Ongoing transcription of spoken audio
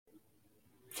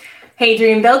Hey,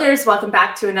 Dream Builders, welcome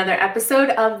back to another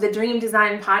episode of the Dream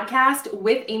Design Podcast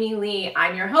with Amy Lee.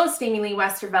 I'm your host, Amy Lee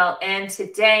Westervelt, and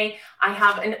today I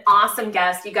have an awesome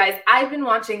guest. You guys, I've been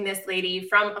watching this lady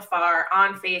from afar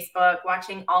on Facebook,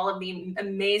 watching all of the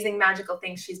amazing magical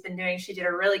things she's been doing. She did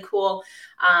a really cool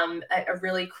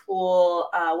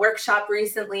workshop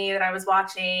recently that I was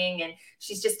watching, and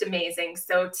she's just amazing.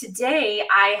 So today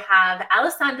I have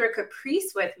Alessandra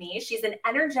Caprice with me. She's an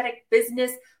energetic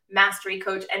business mastery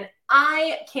coach, and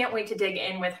I can't wait to dig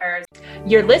in with her.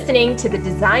 You're listening to the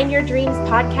Design Your Dreams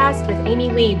podcast with Amy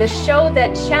Lee, the show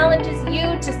that challenges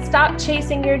you to stop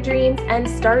chasing your dreams and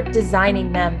start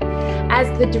designing them. As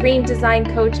the dream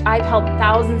design coach, I've helped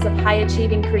thousands of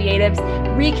high-achieving creatives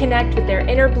reconnect with their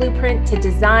inner blueprint to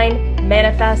design,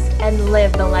 manifest, and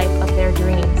live the life of their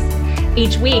dreams.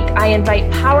 Each week, I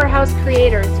invite powerhouse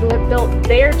creators who have built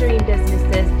their dream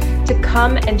businesses to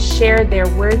come and share their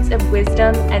words of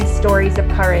wisdom and stories of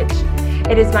courage.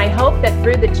 It is my hope that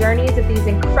through the journeys of these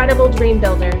incredible dream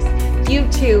builders, you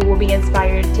too will be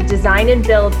inspired to design and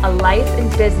build a life and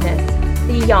business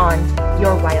beyond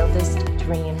your wildest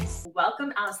dreams.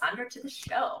 Welcome, Alessandra, to the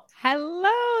show.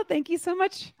 Hello. Thank you so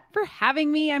much for having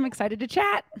me. I'm excited to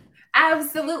chat.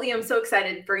 Absolutely. I'm so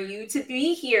excited for you to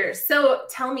be here. So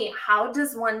tell me, how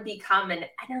does one become an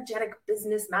energetic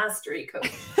business mastery coach?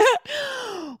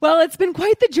 Well, it's been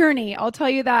quite the journey. I'll tell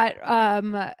you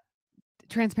that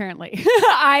transparently.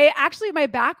 My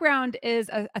background is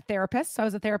a therapist. So I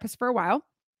was a therapist for a while.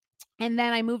 And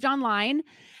then I moved online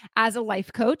as a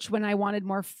life coach when I wanted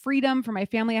more freedom for my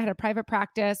family. I had a private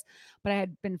practice, but I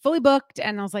had been fully booked.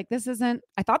 And I was like,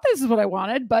 I thought this is what I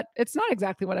wanted, but it's not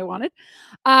exactly what I wanted.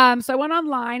 So I went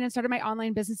online and started my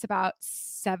online business about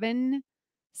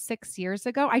 6 years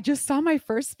ago. I just saw my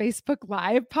first Facebook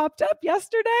Live popped up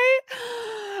yesterday.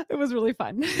 It was really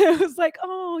fun. It was like,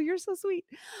 oh, you're so sweet.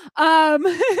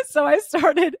 So I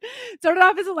started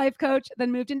off as a life coach,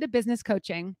 then moved into business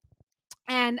coaching.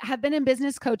 And have been in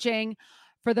business coaching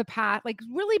for the past,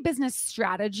 really business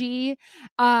strategy,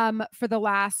 for the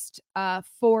last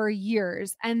 4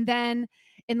 years. And then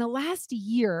in the last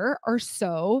year or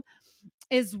so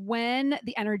is when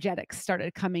the energetics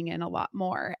started coming in a lot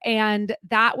more. And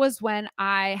that was when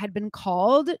I had been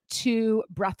called to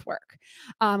breathwork.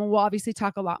 We'll obviously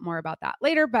talk a lot more about that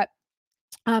later, but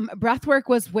breathwork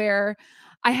was where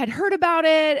I had heard about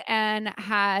it and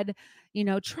had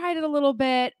tried it a little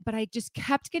bit, but I just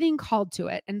kept getting called to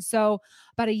it. And so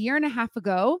about 1.5 years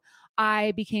ago,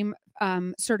 I became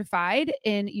certified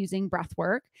in using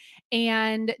breathwork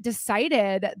and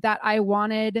decided that I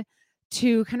wanted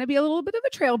to kind of be a little bit of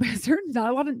a trailblazer.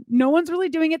 No one's really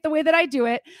doing it the way that I do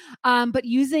it, but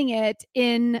using it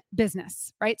in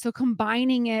business, right? So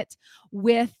combining it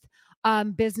with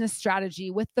business strategy,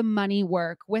 with the money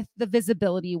work, with the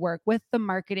visibility work, with the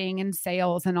marketing and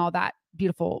sales and all that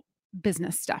beautiful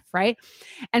business stuff, right?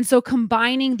 And so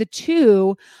combining the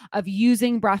two of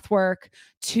using breathwork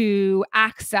to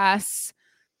access,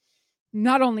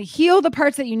 not only heal the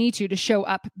parts that you need to show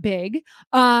up big,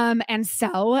 and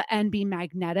sell and be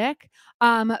magnetic,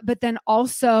 but then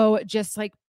also just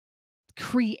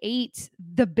create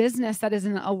the business that is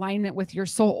in alignment with your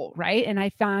soul, right? And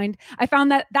I found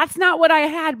that that's not what I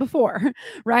had before,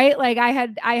 right?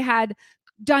 I had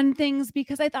done things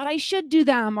because I thought I should do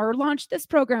them, or launched this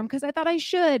program because I thought I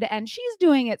should, and she's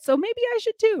doing it, so maybe I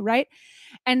should too, right?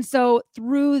 And so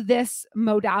through this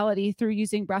modality, through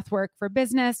using breathwork for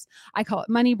business, I call it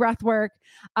money breathwork,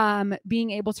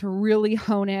 being able to really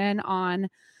hone in on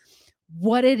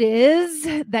what it is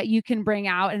that you can bring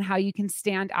out and how you can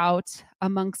stand out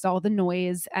amongst all the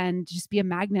noise and just be a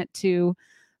magnet to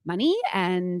money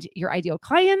and your ideal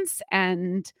clients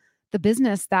and the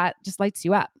business that just lights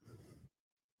you up.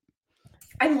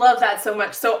 I love that so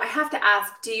much. So I have to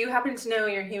ask, do you happen to know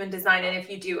your human design? And if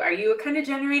you do, are you a kind of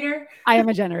generator? I am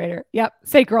a generator. Yep.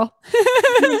 Sacral.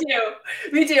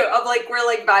 Me too. I'm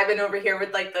we're vibing over here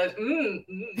with the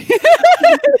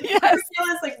Yes. I feel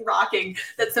it's rocking.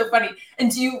 That's so funny.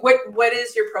 And what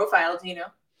is your profile? Do you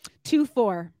know?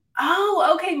 2-4.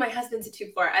 Oh, okay. My husband's a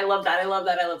 2-4. I love that.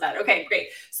 Okay, great.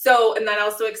 So, and that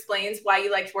also explains why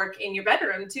you like to work in your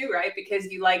bedroom too, right?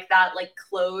 Because you like that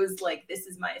closed, this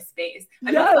is my space.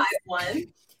 I'm a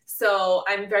 5'1", so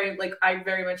I very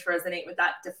much resonate with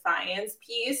that defiance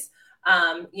piece.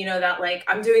 That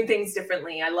I'm doing things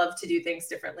differently. I love to do things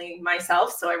differently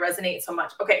myself, so I resonate so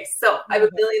much. Okay, so I have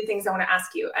a billion things I want to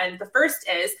ask you, and the first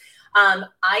is,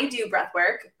 I do breath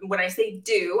work. When I say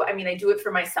do, I mean, I do it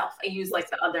for myself. I use the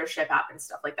Othership app and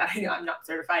stuff like that. I know I'm not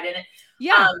certified in it.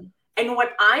 Yeah. And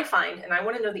what I find, and I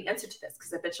want to know the answer to this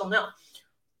because I bet you'll know,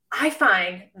 I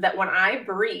find that when I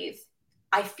breathe,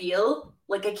 I feel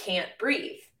like I can't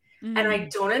breathe. And I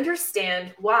don't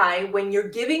understand why, when you're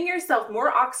giving yourself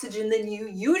more oxygen than you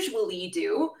usually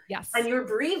do, Yes. and you're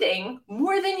breathing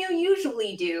more than you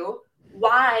usually do,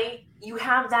 why you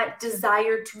have that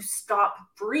desire to stop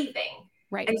breathing.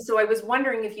 Right. And so I was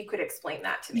wondering if you could explain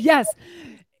that to me. Yes.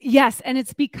 Yes. And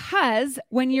it's because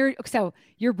when you're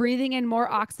breathing in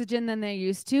more oxygen than they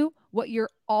used to, what you're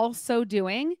also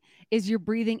doing is you're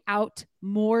breathing out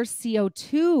more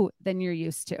CO2 than you're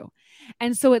used to.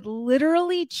 And so it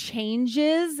literally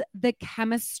changes the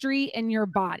chemistry in your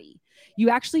body. You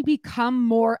actually become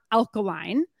more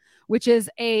alkaline, which is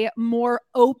a more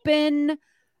open,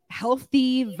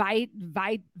 healthy,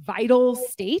 vital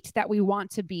state that we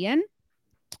want to be in.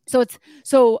 That's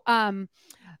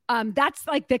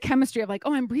like the chemistry of like,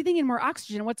 oh, I'm breathing in more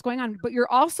oxygen. What's going on? But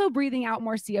you're also breathing out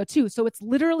more CO2. So it's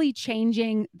literally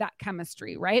changing that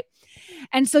chemistry, right?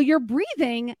 And so you're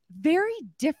breathing very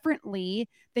differently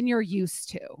than you're used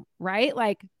to, right?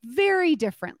 Like very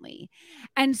differently.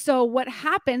 And so what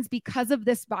happens because of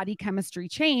this body chemistry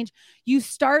change, you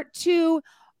start to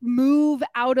move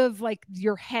out of like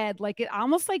your head, like it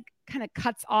almost like kind of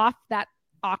cuts off that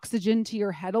oxygen to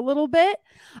your head a little bit.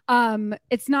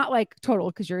 It's not like total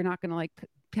because you're not going to like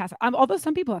pass out. Although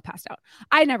some people have passed out.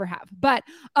 I never have, but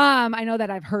I know that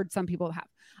I've heard some people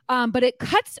have. But it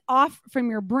cuts off from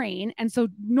your brain. And so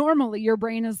normally your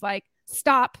brain is like,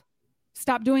 stop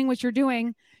doing what you're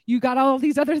doing. You got all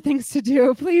these other things to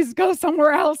do. Please go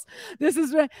somewhere else. This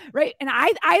is right. And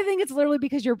I think it's literally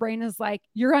because your brain is like,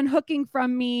 you're unhooking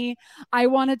from me. I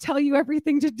want to tell you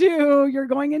everything to do. You're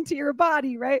going into your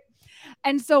body, right?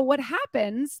 And so what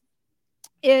happens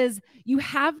is you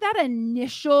have that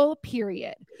initial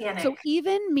period. Panic. So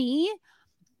even me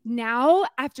now,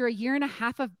 after a year and a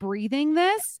half of breathing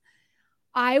this,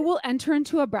 I will enter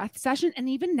into a breath session. And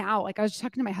even now, like I was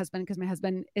talking to my husband because my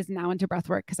husband is now into breath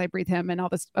work because I breathe him and all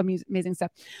this amazing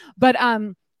stuff. But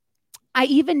I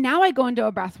go into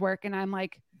a breath work and I'm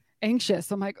like anxious.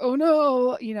 I'm like, oh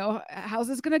no, how's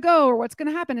this going to go? Or what's going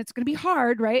to happen? It's going to be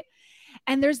hard. Right.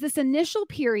 And there's this initial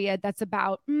period that's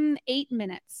about 8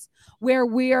 minutes where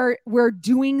we're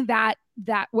doing that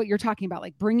what you're talking about,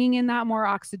 like bringing in that more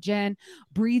oxygen,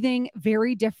 breathing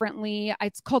very differently.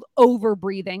 It's called over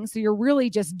breathing. So you're really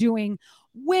just doing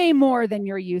way more than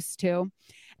you're used to.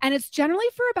 And it's generally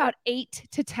for about 8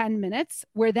 to 10 minutes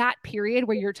where that period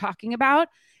where you're talking about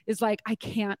is like, I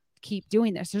can't keep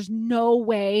doing this. There's no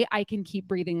way I can keep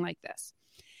breathing like this.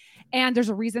 And there's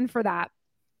a reason for that.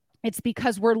 It's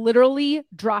because we're literally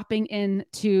dropping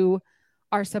into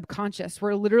our subconscious.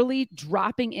 We're literally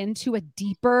dropping into a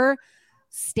deeper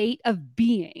state of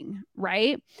being,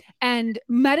 right? And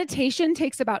meditation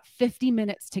takes about 50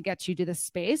 minutes to get you to this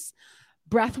space.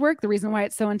 Breath work, the reason why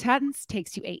it's so intense,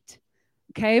 takes you 8.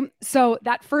 Okay. So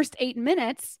that first 8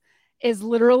 minutes is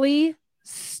literally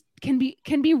can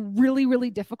be really,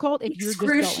 really difficult if you're just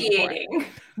going for it.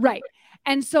 Right.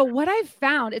 And so what I've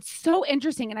found, it's so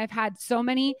interesting. And I've had so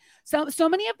many of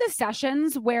the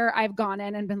sessions where I've gone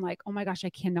in and been like, oh my gosh,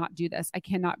 I cannot do this. I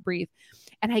cannot breathe.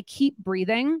 And I keep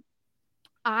breathing.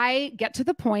 I get to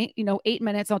the point, 8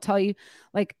 minutes, I'll tell you,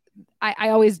 like, I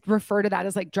always refer to that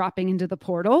as like dropping into the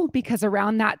portal, because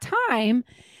around that time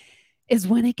is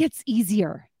when it gets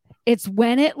easier. It's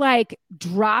when it like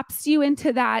drops you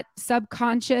into that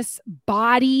subconscious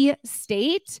body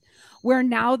state where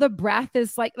now the breath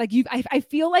is like I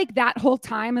feel like that whole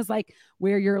time is like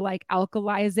where you're like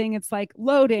alkalizing. It's like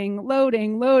loading.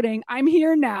 I'm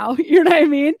here now. You know what I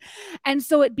mean? And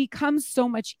so it becomes so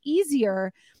much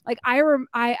easier. Like I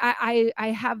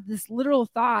have this literal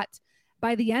thought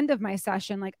by the end of my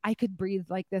session, like I could breathe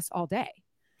like this all day.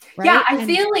 Right? Yeah, I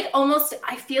feel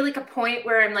like a point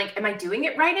where I'm like, am I doing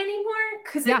it right anymore?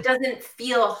 Because it doesn't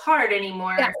feel hard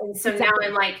anymore. Yeah, and so now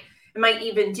I'm like, am I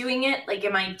even doing it? Like,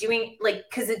 am I doing like,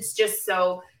 because it's just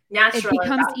so natural. It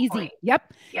becomes easy. Point.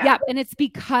 Yep. Yeah. And it's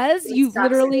because you've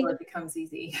literally it becomes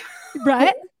easy.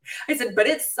 Right. I said, but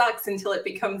it sucks until it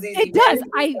becomes easy. It does.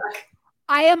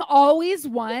 I am always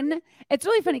one. It's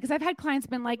really funny because I've had clients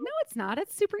been like, no, it's not.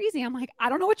 It's super easy. I'm like, I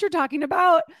don't know what you're talking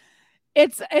about.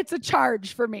 It's a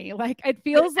charge for me. Like it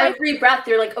feels like every breath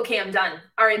you're like, okay, I'm done.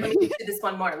 All right, let me just do this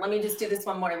one more. Let me just do this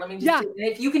one more. Let me just do it.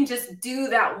 And if you can just do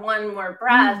that one more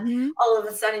breath, all of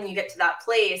a sudden you get to that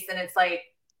place and it's like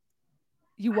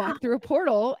you walk through a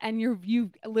portal and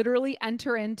you literally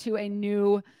enter into a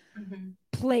new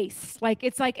place. Like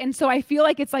it's like, and so I feel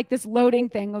like it's like this loading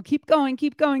thing. Well, keep going.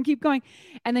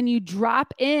 And then you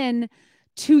drop in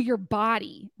to your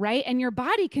body, right? And your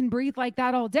body can breathe like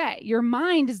that all day. Your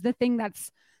mind is the thing that's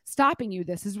stopping you.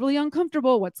 This is really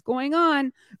uncomfortable. What's going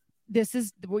on? This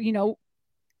is,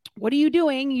 what are you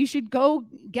doing? You should go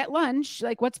get lunch.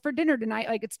 Like, what's for dinner tonight?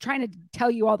 Like, it's trying to tell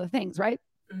you all the things, right?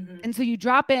 Mm-hmm. And so you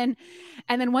drop in,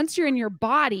 and then once you're in your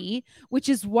body, which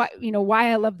is what,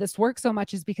 why I love this work so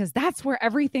much, is because that's where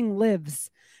everything lives.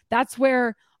 That's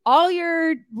where all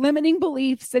your limiting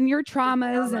beliefs and your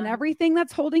traumas and everything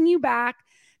that's holding you back,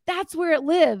 that's where it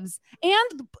lives.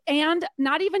 And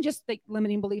not even just the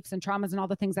limiting beliefs and traumas and all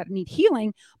the things that need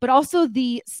healing, but also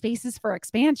the spaces for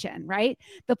expansion, right?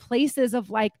 The places of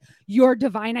like your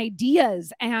divine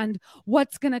ideas and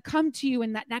what's going to come to you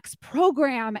in that next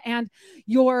program, and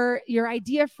your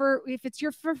idea for, if it's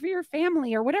for your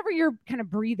family or whatever you're kind of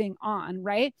breathing on,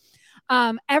 right?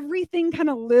 Everything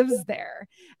kind of lives there.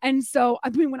 And so,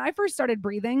 I mean, when I first started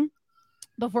breathing,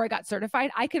 before I got certified,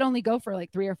 I could only go for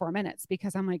like 3 or 4 minutes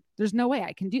because I'm like, there's no way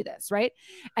I can do this. Right.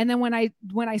 And then when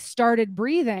I started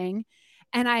breathing,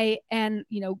 and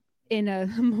in a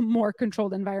more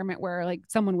controlled environment where like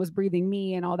someone was breathing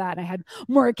me and all that, I had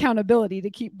more accountability to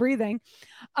keep breathing.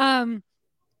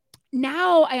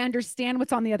 Now I understand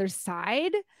what's on the other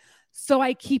side. So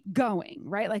I keep going,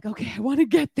 right? Like, okay, I want to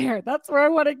get there. That's where I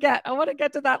want to get. I want to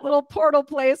get to that little portal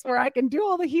place where I can do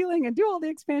all the healing and do all the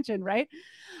expansion, right?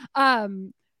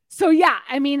 So yeah,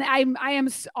 I mean, I am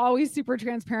always super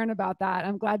transparent about that.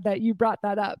 I'm glad that you brought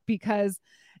that up, because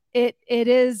it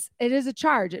is a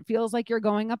charge. It feels like you're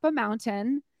going up a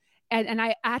mountain. And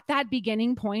I, at that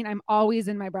beginning point, I'm always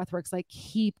in my breathworks, like,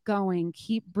 keep going,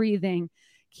 keep breathing,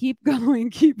 keep going,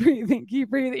 keep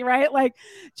breathing, right? Like,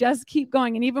 just keep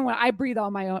going. And even when I breathe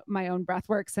all my own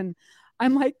breathworks, and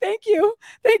I'm like, thank you.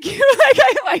 Like,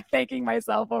 I'm like thanking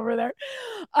myself over there.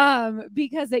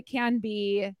 Because it can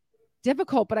be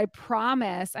difficult, but I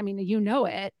promise, I mean,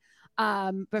 it.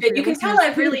 But you can tell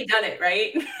I've really done it,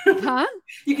 right? Huh?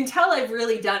 You can tell I've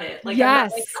really done it. Like, yes. I'm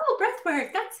not like, oh, breath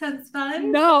work, that sounds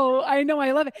fun. No, I know,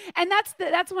 I love it. And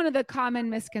that's one of the common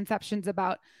misconceptions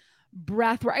about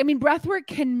breath work. I mean, breath work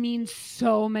can mean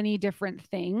so many different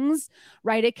things,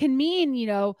 right? It can mean,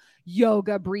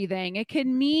 yoga breathing. It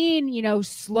can mean,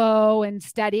 slow and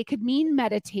steady. It could mean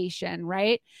meditation,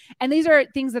 right? And these are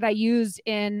things that I used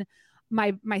in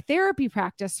my therapy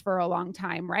practice for a long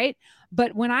time, right?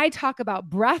 But when I talk about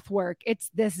breath work, it's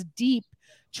this deep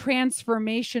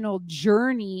transformational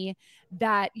journey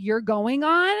that you're going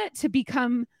on to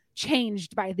become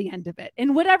changed by the end of it,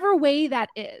 in whatever way that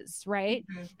is, right?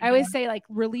 Mm-hmm. I always say, like,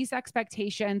 release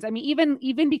expectations. I mean,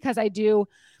 even because I do,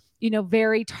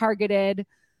 very targeted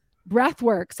breath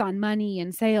works on money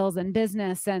and sales and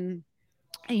business and,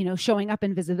 showing up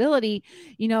in visibility,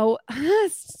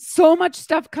 so much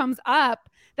stuff comes up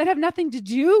that have nothing to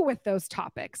do with those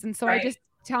topics. And so right. I just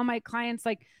tell my clients,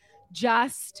 like,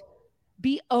 just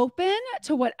be open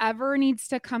to whatever needs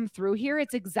to come through here.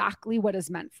 It's exactly what is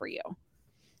meant for you.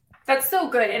 That's so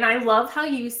good. And I love how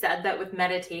you said that with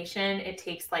meditation, it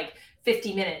takes like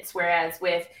 50 minutes, whereas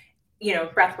with,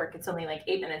 breath work, it's only like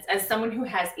 8 minutes. As someone who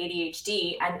has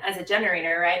ADHD and as a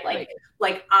generator, right?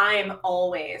 Like I'm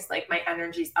always like, my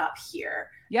energy's up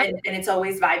here. Yep. And it's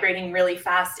always vibrating really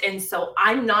fast. And so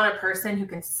I'm not a person who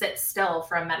can sit still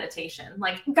for a meditation.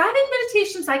 Like, guided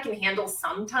meditations I can handle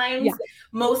sometimes,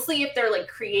 mostly if they're like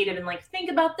creative and like, think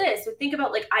about this or think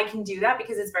about, like, I can do that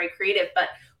because it's very creative. But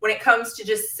when it comes to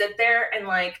just sit there and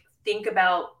like think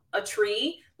about a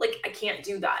tree, like, I can't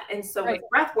do that. And so with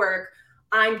breath work,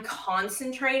 I'm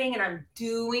concentrating and I'm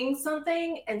doing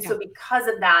something. And so because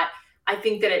of that, I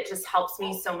think that it just helps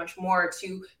me so much more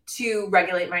to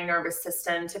regulate my nervous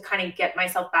system, to kind of get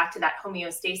myself back to that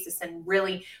homeostasis and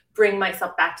really bring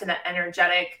myself back to that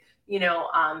energetic,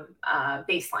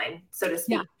 baseline, so to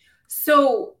speak. Yeah.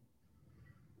 So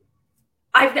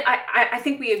I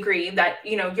think we agree that,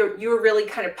 you're really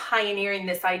kind of pioneering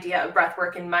this idea of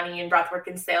breathwork and money and breathwork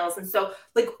and sales. And so,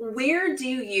 like, where do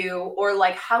you, or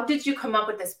like, how did you come up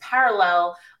with this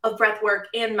parallel of breathwork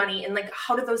and money? And like,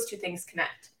 how do those two things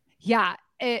connect? Yeah,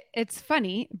 it's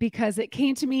funny because it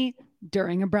came to me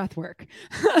during a breathwork.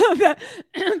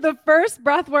 The first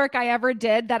breathwork I ever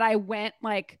did that I went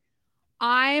like,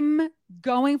 I'm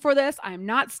going for this. I'm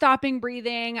not stopping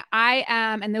breathing. I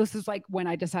am. And this was like when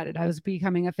I decided I was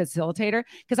becoming a facilitator,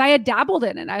 because I had dabbled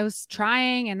in it. I was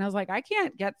trying and I was like, I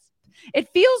can't get, it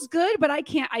feels good, but I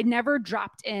never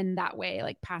dropped in that way,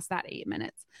 like past that 8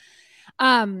 minutes.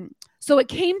 So it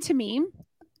came to me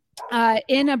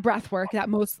in a breath work it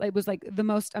was like the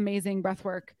most amazing breath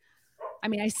work. I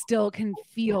mean, I still can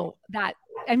feel that.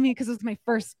 I mean, because it was my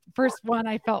first one,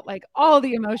 I felt like all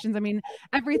the emotions. I mean,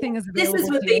 everything is available. This is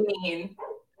what they mean.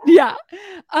 Yeah.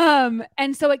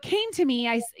 And so it came to me,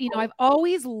 I've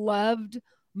always loved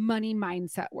money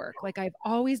mindset work. Like, I've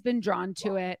always been drawn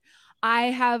to it. I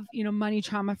have, money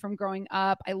trauma from growing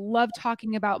up. I love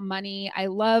talking about money. I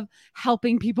love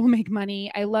helping people make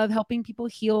money. I love helping people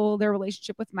heal their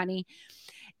relationship with money.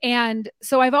 And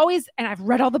so I've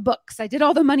read all the books. I did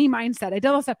all the money mindset. I did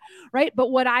all the stuff, right?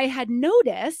 But what I had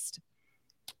noticed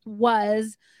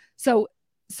was, so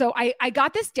I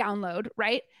got this download,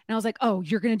 right? And I was like, oh,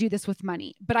 you're going to do this with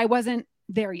money. But I wasn't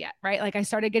there yet, right? Like I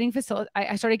started getting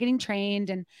I started getting trained,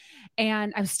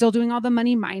 and I'm still doing all the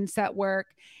money mindset work.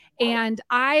 And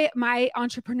my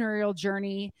entrepreneurial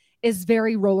journey is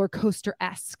very roller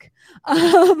coaster-esque.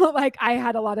 Like I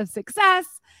had a lot of success,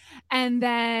 and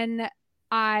then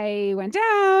I went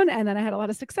down, and then I had a lot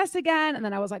of success again. And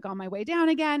then I was like on my way down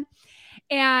again.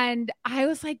 And I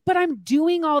was like, but I'm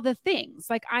doing all the things.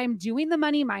 Like I'm doing the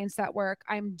money mindset work.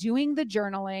 I'm doing the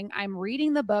journaling. I'm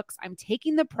reading the books. I'm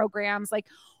taking the programs. Like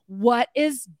what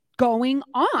is going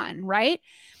on? Right.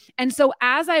 And so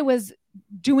as I was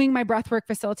doing my breathwork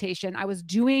facilitation, I was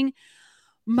doing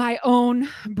my own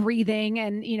breathing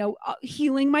and,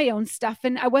 healing my own stuff.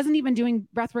 And I wasn't even doing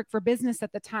breathwork for business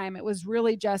at the time. It was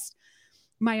really just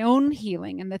my own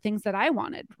healing and the things that I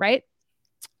wanted. Right.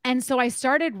 And so I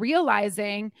started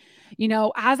realizing,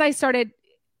 as I started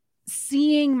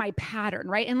seeing my pattern,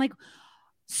 right. And like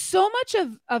so much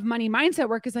of money mindset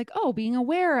work is like, oh, being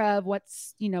aware of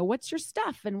what's your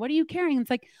stuff and what are you carrying? It's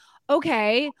like,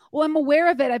 okay, well, I'm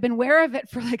aware of it. I've been aware of it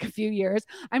for like a few years.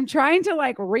 I'm trying to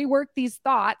like rework these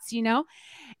thoughts,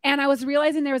 and I was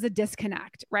realizing there was a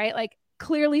disconnect, right? Like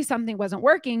clearly something wasn't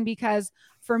working because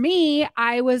for me,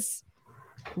 I was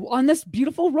on this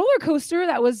beautiful roller coaster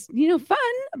that was, fun,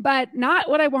 but not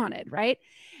what I wanted. Right.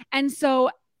 And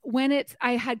so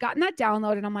I had gotten that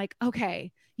download and I'm like,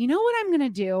 okay, you know what I'm going to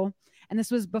do? And this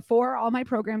was before all my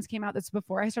programs came out. This was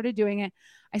before I started doing it.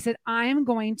 I said, I'm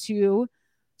going to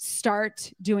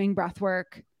start doing breath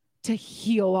work to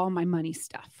heal all my money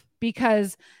stuff,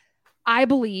 because I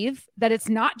believe that it's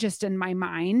not just in my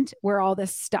mind where all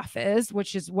this stuff is,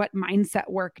 which is what mindset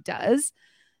work does.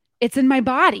 It's in my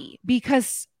body,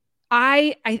 because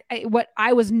what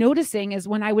I was noticing is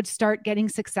when I would start getting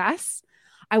success,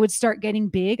 I would start getting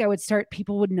big.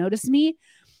 People would notice me.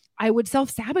 I would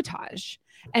self-sabotage,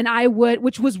 and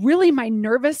which was really my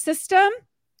nervous system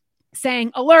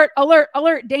saying, alert, alert,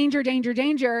 alert, danger, danger,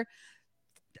 danger.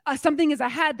 Something is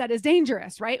ahead that is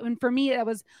dangerous. Right. And for me,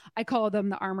 I call them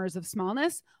the armors of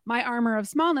smallness. My armor of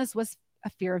smallness was a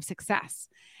fear of success.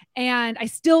 And I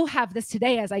still have this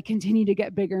today as I continue to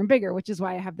get bigger and bigger, which is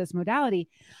why I have this modality.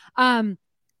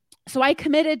 So I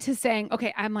committed to saying,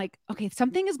 okay, I'm like, okay,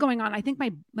 something is going on. I think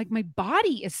my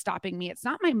body is stopping me. It's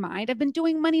not my mind. I've been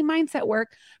doing money mindset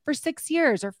work for 6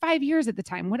 years or 5 years at the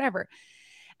time, whatever.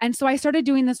 And so I started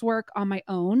doing this work on my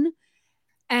own.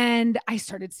 And I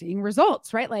started seeing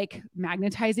results, right? Like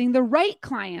magnetizing the right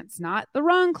clients, not the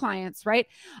wrong clients, right?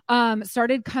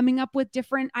 Started coming up with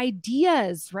different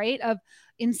ideas, right? Of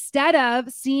instead of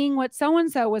seeing what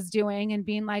so-and-so was doing and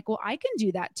being like, well, I can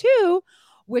do that too,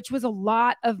 which was a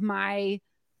lot of my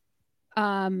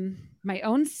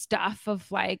own stuff of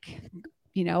like,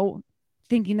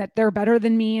 thinking that they're better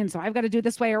than me. And so I've got to do it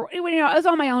this way, or, it was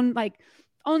all my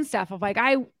own stuff of like,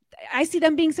 I see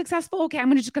them being successful. Okay,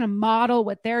 I'm just going to model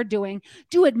what they're doing,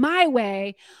 do it my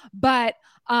way, but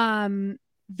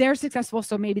they're successful,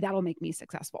 so maybe that'll make me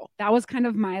successful. That was kind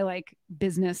of my like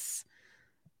business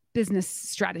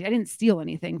strategy. I didn't steal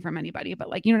anything from anybody, but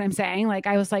like, you know what I'm saying? Like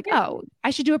I was like, oh, I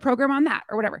should do a program on that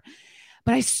or whatever.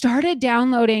 But I started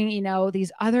downloading,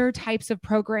 these other types of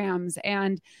programs,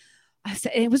 and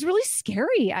it was really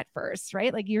scary at first,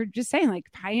 right? Like you're just saying,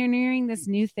 like pioneering this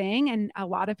new thing. And a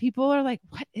lot of people are like,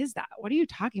 what is that? What are you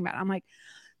talking about? I'm like,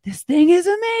 this thing is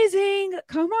amazing.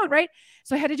 Come on. Right.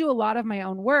 So I had to do a lot of my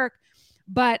own work,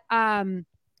 but,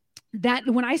 that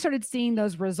when I started seeing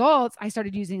those results, I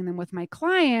started using them with my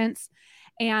clients.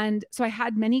 And so I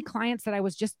had many clients that I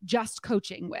was just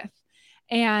coaching with.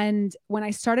 And when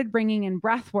I started bringing in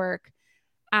breath work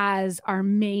as our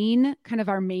main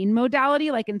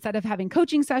modality, like instead of having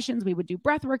coaching sessions, we would do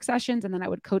breathwork sessions, and then I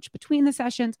would coach between the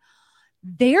sessions.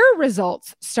 Their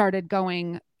results started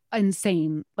going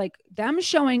insane, like them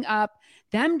showing up,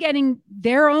 them getting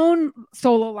their own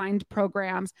soul aligned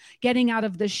programs, getting out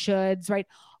of the shoulds, right?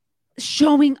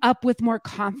 Showing up with more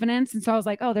confidence. And so I was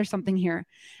like, oh, there's something here.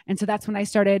 And so that's when I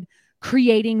started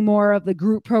creating more of the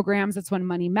group programs. That's when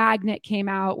Money Magnet came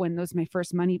out, when that was my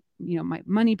first money, my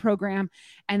money program.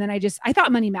 And then I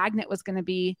thought Money Magnet was going to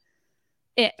be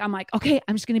it. I'm like, okay,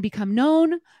 I'm just going to become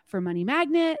known for Money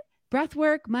Magnet,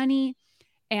 breathwork, money.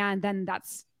 And then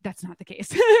that's not the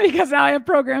case because now I have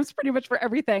programs pretty much for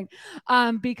everything.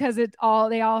 Because they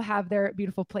all have their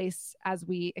beautiful place as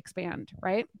we expand.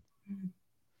 Right.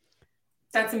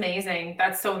 That's amazing.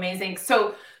 That's so amazing.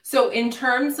 So in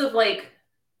terms of like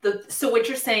so what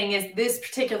you're saying is this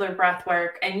particular breath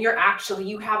work, and you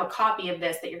have a copy of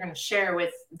this that you're going to share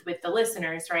with the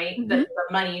listeners, right? The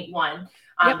money one.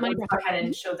 Yep. Money Let's breath go work. ahead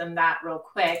and show them that real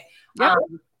quick. Yep.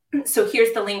 So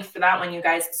here's the link for that one, you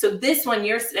guys. So this one,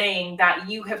 you're saying that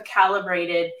you have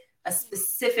calibrated a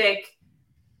specific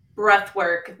breath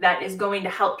work that is going to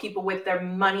help people with their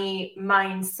money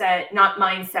mindset, not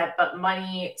mindset, but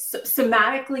money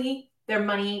somatically, their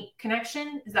money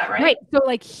connection. Is that right? Right. So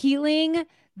like healing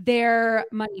their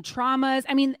money traumas.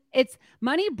 I mean, it's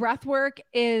money breath work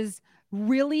is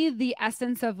really the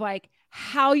essence of like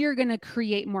how you're going to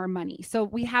create more money. So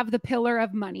we have the pillar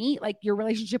of money, like your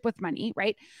relationship with money,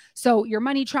 right? So your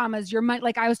money traumas, your money,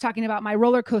 like I was talking about my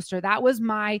roller coaster, that was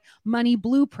my money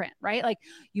blueprint, right? Like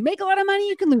you make a lot of money,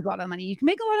 you can lose a lot of money. You can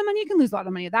make a lot of money, you can lose a lot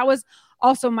of money. That was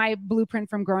also my blueprint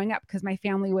from growing up because my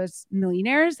family was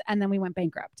millionaires and then we went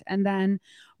bankrupt and then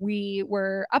we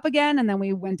were up again and then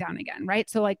we went down again, right?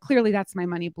 So like clearly that's my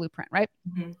money blueprint, right?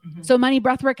 So money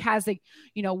breathwork has like,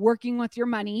 working with your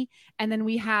money. And then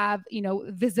we have,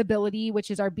 visibility, which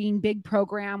is our Being Big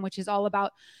program, which is all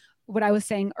about what I was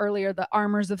saying earlier, the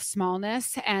armors of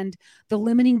smallness and the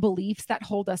limiting beliefs that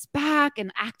hold us back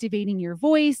and activating your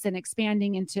voice and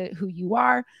expanding into who you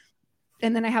are.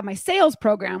 And then I have my sales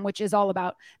program, which is all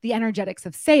about the energetics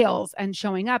of sales and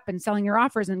showing up and selling your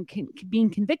offers and being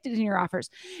convicted in your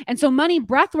offers. And so money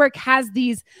breathwork has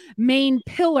these main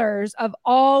pillars of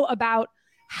all about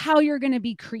how you're going to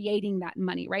be creating that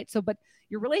money, right? So, but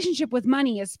your relationship with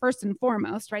money is first and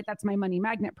foremost, right? That's my money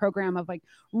magnet program of like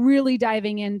really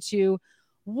diving into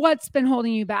what's been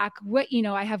holding you back.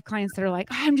 I have clients that are like,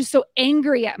 I'm just so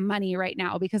angry at money right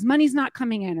now because money's not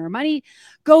coming in or money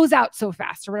goes out so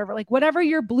fast or whatever. Like whatever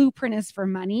your blueprint is for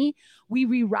money, we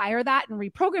rewire that and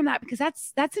reprogram that because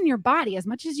that's in your body. As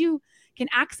much as you can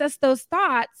access those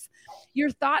thoughts,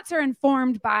 your thoughts are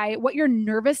informed by what your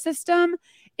nervous system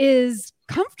is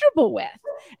comfortable with.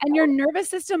 And your nervous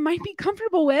system might be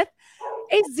comfortable with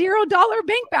a $0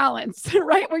 bank balance,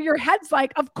 right? Where your head's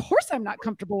like, of course I'm not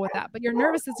comfortable with that. But your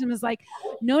nervous system is like,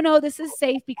 no, this is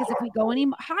safe because if we go any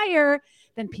higher,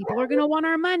 then people are going to want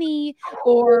our money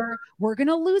or we're going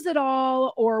to lose it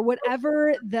all or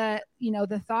whatever the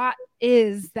thought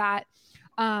is that,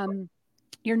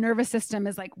 your nervous system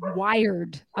is like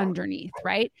wired underneath,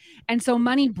 right? And so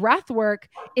money breath work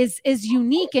is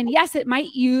unique. And yes, it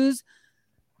might use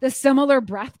the similar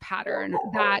breath pattern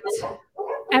that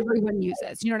everyone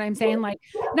uses. You know what I'm saying? Like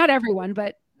not everyone,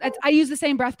 but I use the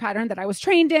same breath pattern that I was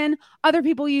trained in, other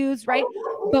people use, right?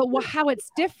 But how it's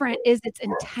different is its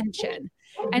intention.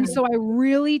 And so I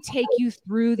really take you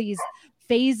through these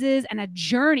phases and a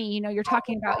journey. You're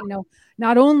talking about,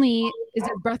 not only is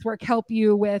it breath work help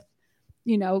you with,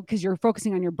 because you're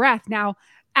focusing on your breath. Now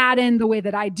add in the way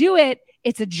that I do it.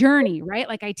 It's a journey, right?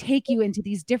 Like I take you into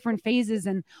these different phases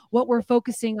and what we're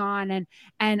focusing on. And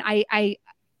I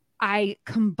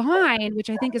combine, which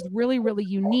I think is really, really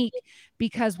unique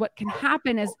because what can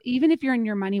happen is even if you're in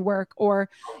your money work or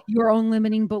your own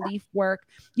limiting belief work,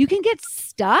 you can get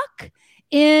stuck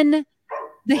in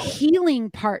the healing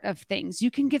part of things.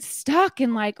 You can get stuck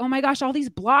in like, oh my gosh, all these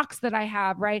blocks that I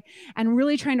have, right? And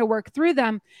really trying to work through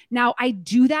them. Now I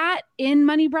do that in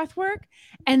money breath work.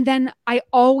 And then I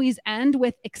always end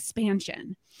with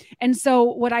expansion. And so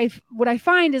what I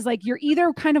find is like, you're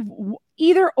either kind of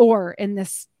either or in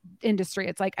this industry.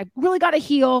 It's like, I really got to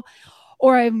heal,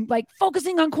 or I'm like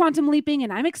focusing on quantum leaping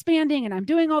and I'm expanding and I'm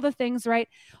doing all the things, right?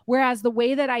 Whereas the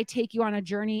way that I take you on a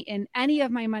journey in any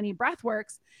of my money breath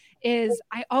works is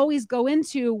I always go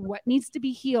into what needs to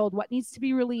be healed, what needs to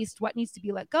be released, what needs to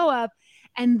be let go of.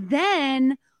 And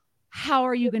then how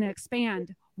are you going to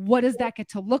expand? What does that get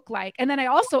to look like? And then I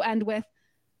also end with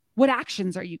what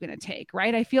actions are you going to take,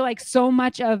 right? I feel like so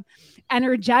much of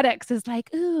energetics is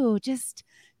like, ooh, just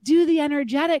do the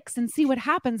energetics and see what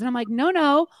happens. And I'm like,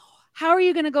 no. How are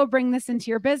you going to go bring this into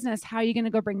your business? How are you going to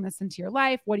go bring this into your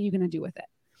life? What are you going to do with it?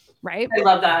 Right. I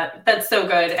love that. That's so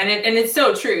good. And it's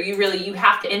so true. You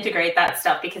have to integrate that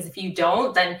stuff because if you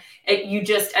don't, then you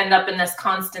just end up in this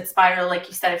constant spiral, like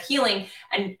you said, of healing.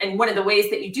 And one of the ways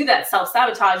that you do that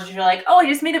self-sabotage is you're like, oh, I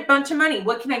just made a bunch of money.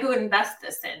 What can I go invest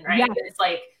this in? Right. Yeah. But it's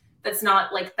like, that's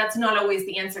not always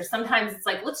the answer. Sometimes it's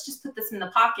like, let's just put this in the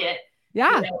pocket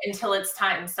until it's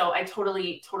time. So I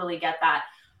totally get that.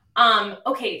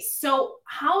 Okay, so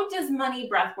how does money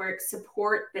breathwork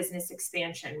support business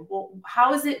expansion? Well,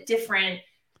 how is it different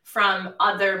from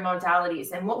other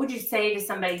modalities? And what would you say to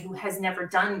somebody who has never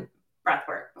done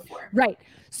breathwork before? Right.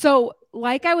 So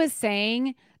like I was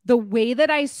saying, the way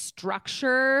that I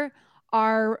structure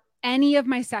our any of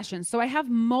my sessions. So I have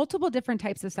multiple different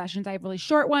types of sessions. I have really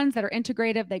short ones that are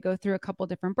integrative. They go through a couple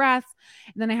different breaths.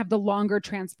 And then I have the longer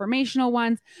transformational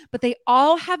ones, but they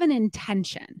all have an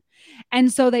intention.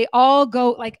 And so they all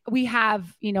go like, we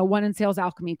have, one in Sales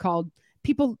Alchemy called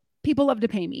people love to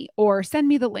pay me, or send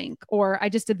me the link, or I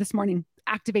just did this morning,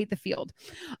 activate the field,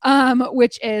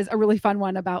 which is a really fun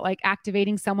one about like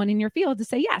activating someone in your field to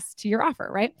say yes to your offer.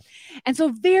 Right. And so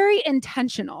very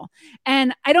intentional.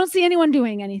 And I don't see anyone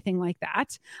doing anything like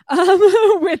that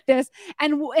with this.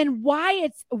 And why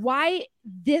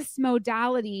this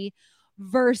modality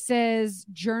versus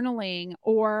journaling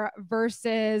or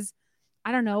versus,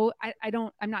 I don't know.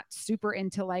 I'm not super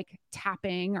into like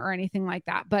tapping or anything like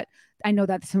that, but I know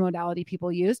that's a modality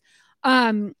people use.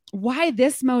 Why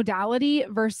this modality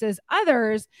versus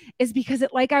others is because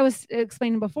it, like I was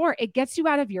explaining before, it gets you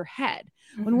out of your head.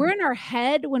 Mm-hmm. When we're in our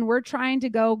head, when we're trying to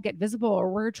go get visible,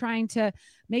 or we're trying to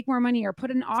make more money or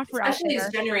put an offer out there. Especially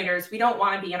as generators, we don't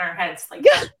want to be in our heads. Like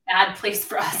that's a bad place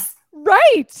for us.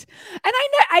 Right. And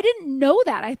I didn't know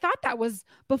that. I thought that was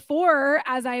before,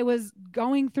 as I was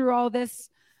going through all this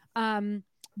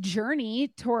journey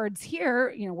towards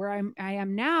here, where I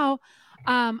am now.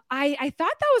 I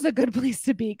thought that was a good place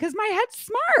to be because my head's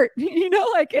smart,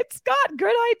 like it's got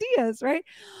good ideas. Right.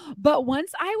 But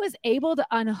once I was able to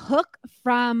unhook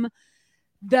from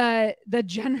the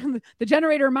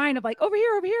generator mind of like over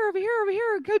here,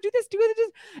 go do this,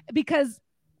 because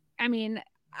I mean,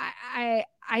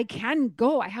 I can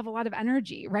go. I have a lot of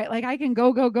energy, right? Like I can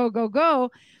go.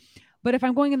 But if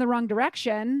I'm going in the wrong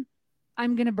direction,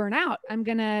 I'm going to burn out. I'm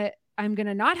going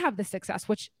to not have the success,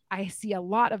 which I see a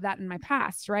lot of that in my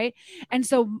past, right? And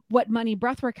so what Money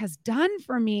Breathwork has done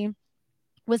for me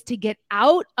was to get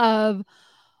out of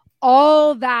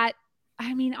all that.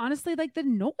 I mean, honestly, like the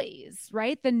noise,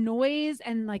 right? The noise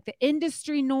and like the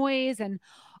industry noise and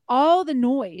all the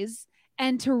noise,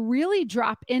 and to really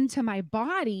drop into my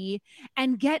body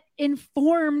and get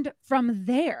informed from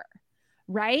there,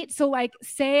 right? So like,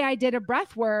 say I did a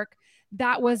breath work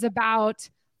that was about,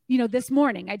 this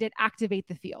morning I did activate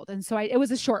the field. And so it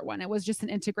was a short one. It was just an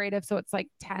integrative. So it's like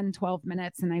 10, 12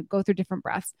 minutes and I go through different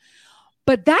breaths.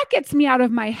 But that gets me out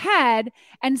of my head.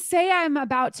 And say I'm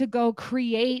about to go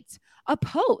create a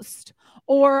post,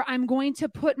 or I'm going to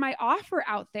put my offer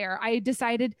out there. I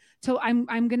decided I'm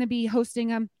going to be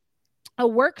hosting a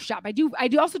workshop. I do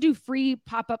also do free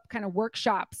pop-up kind of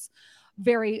workshops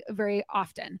very, very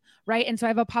often. Right. And so I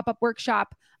have a pop-up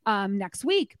workshop next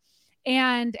week.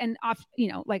 And off,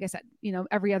 like I said,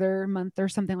 every other month or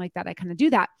something like that, I kind of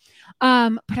do that.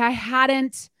 But I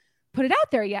hadn't put it out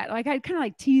there yet. Like I kind of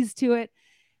like teased to it.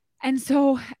 And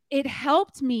so it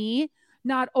helped me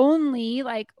not only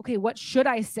like, okay, what should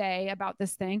I say about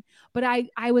this thing? But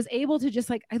I was able to just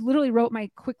like, I literally wrote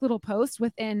my quick little post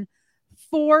within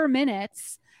 4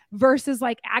 minutes versus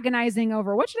like agonizing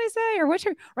over what should I say or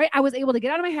right? I was able to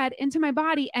get out of my head into my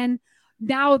body. And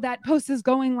now that post is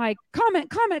going like comment.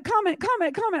 I want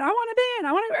to be in,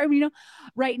 I want to,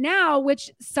 right now, which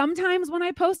sometimes when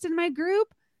I post in my group,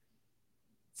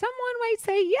 someone might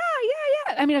say,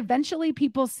 yeah. I mean, eventually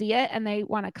people see it and they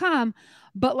want to come,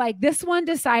 but like this one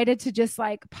decided to just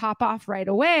like pop off right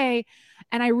away.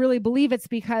 And I really believe it's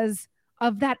because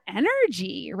of that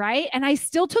energy, right? And I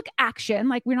still took action.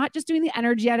 Like we're not just doing the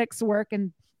energetics work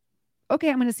and okay,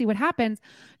 I'm going to see what happens.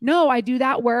 No, I do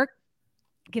that work,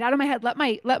 get out of my head, let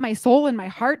my soul and my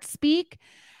heart speak,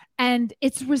 and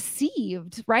it's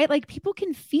received, right? Like people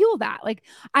can feel that. Like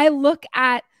I look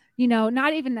at,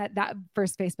 not even that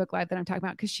first Facebook Live that I'm talking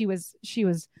about, because she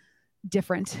was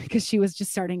different because she was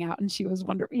just starting out and she was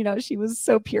wonderful, she was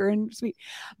so pure and sweet.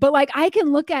 But like I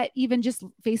can look at even just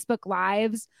Facebook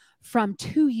Lives from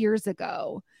 2 years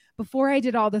ago, before I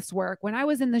did all this work, when I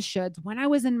was in the shoulds, when I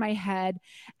was in my head.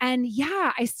 And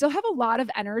yeah, I still have a lot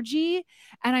of energy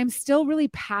and I'm still really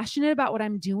passionate about what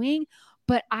I'm doing,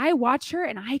 but I watch her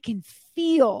and I can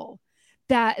feel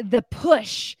that the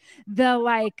push,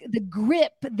 the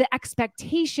grip, the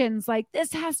expectations, like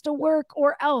this has to work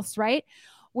or else, right?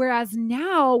 Whereas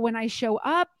now when I show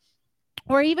up,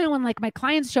 or even when like my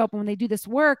clients show up and when they do this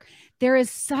work, there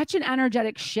is such an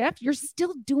energetic shift. You're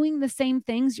still doing the same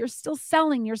things. You're still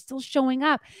selling. You're still showing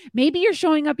up. Maybe you're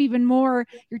showing up even more.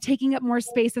 You're taking up more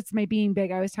space. That's my being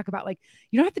big. I always talk about like,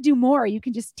 you don't have to do more. You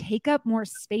can just take up more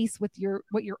space with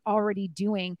what you're already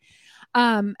doing.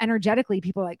 Energetically,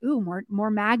 people are like, ooh,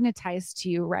 more magnetized to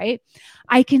you, right?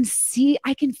 I can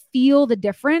feel the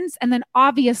difference. And then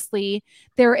obviously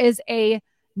there is a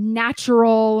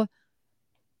natural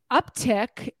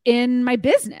uptick in my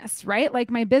business, right? Like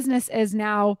my business is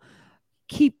now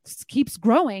keeps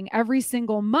growing every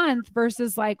single month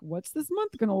versus like, what's this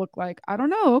month going to look like? I don't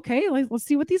know. Okay. Let's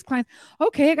see what these clients,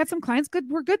 okay. I got some clients. Good.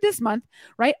 We're good this month.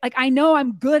 Right. Like I know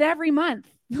I'm good every month,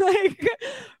 like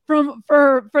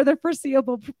for the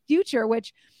foreseeable future,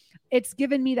 which it's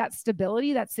given me that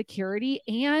stability, that security,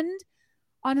 and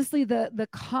honestly, the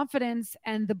confidence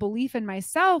and the belief in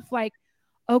myself, like,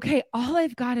 okay, all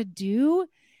I've got to do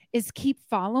is keep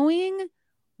following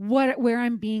where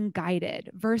I'm being guided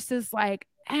versus like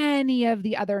any of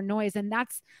the other noise. And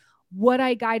that's what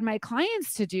I guide my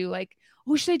clients to do. Like,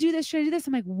 oh, should I do this? Should I do this?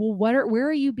 I'm like, well, where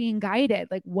are you being guided?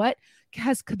 Like what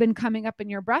has been coming up in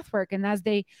your breath work? And as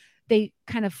they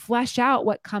kind of flesh out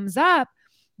what comes up,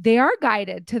 they are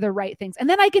guided to the right things. And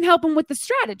then I can help them with the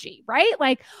strategy, right?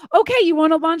 Like, okay, you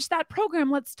want to launch that program.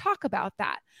 Let's talk about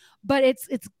that. But it's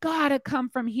gotta come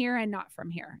from here and not from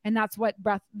here. And that's what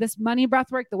this money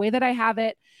breath work, the way that I have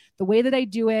it, the way that I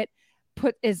do it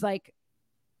is like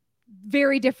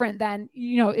very different than,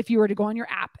 if you were to go on your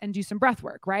app and do some breath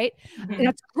work, right? Mm-hmm. And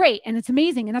that's great. And it's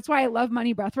amazing. And that's why I love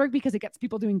money breath work, because it gets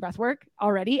people doing breath work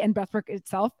already. And breath work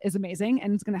itself is amazing.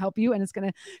 And it's going to help you. And it's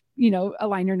going to,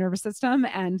 align your nervous system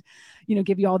and,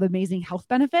 give you all the amazing health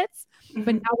benefits. Mm-hmm.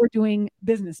 But now we're doing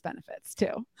business benefits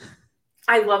too.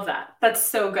 I love that. That's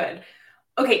so good.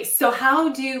 Okay. So how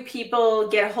do people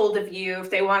get a hold of you if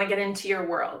they want to get into your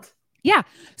world? Yeah.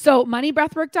 So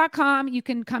moneybreathwork.com. You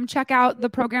can come check out the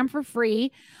program for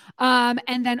free.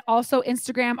 And then also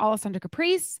Instagram, Alessandra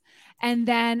Caprice. And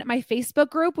then my Facebook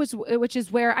group which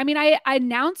is where, I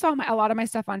announce a lot of my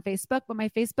stuff on Facebook, but my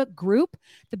Facebook group,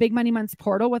 the Big Money Months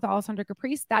portal with Alessandra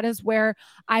Caprice, that is where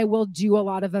I will do a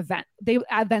lot of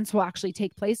events will actually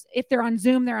take place. If they're on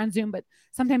Zoom, but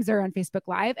sometimes they're on Facebook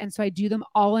Live. And so I do them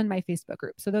all in my Facebook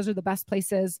group. So those are the best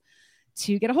places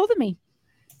to get a hold of me.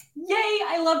 Yay.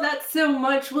 I love that so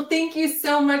much. Well, thank you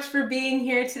so much for being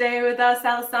here today with us,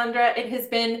 Alessandra. It has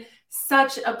been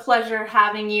such a pleasure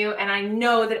having you. And I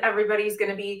know that everybody's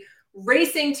going to be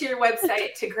racing to your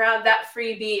website to grab that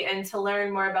freebie and to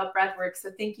learn more about breathwork.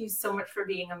 So thank you so much for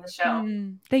being on the show.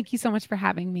 Thank you so much for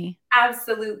having me.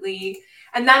 Absolutely.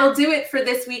 And that'll do it for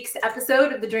this week's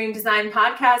episode of the Dream Design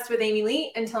Podcast with Amy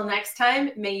Lee. Until next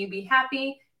time, may you be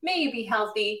happy, may you be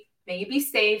healthy, may you be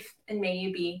safe, and may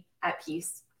you be at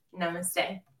peace.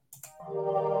 Namaste.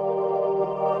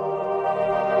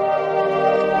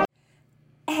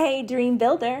 Hey, Dream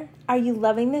Builder, are you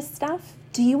loving this stuff?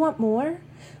 Do you want more?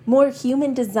 More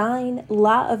human design,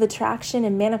 law of attraction,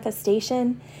 and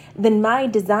manifestation? Then my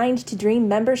Designed to Dream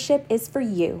membership is for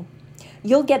you.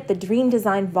 You'll get the Dream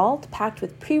Design Vault packed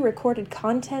with pre-recorded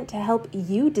content to help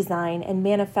you design and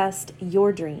manifest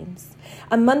your dreams,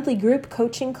 a monthly group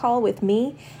coaching call with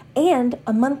me, and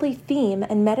a monthly theme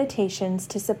and meditations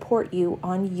to support you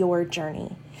on your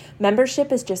journey.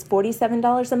 Membership is just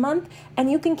 $47 a month,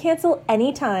 and you can cancel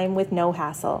anytime with no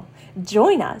hassle.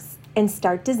 Join us and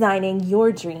start designing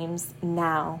your dreams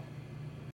now.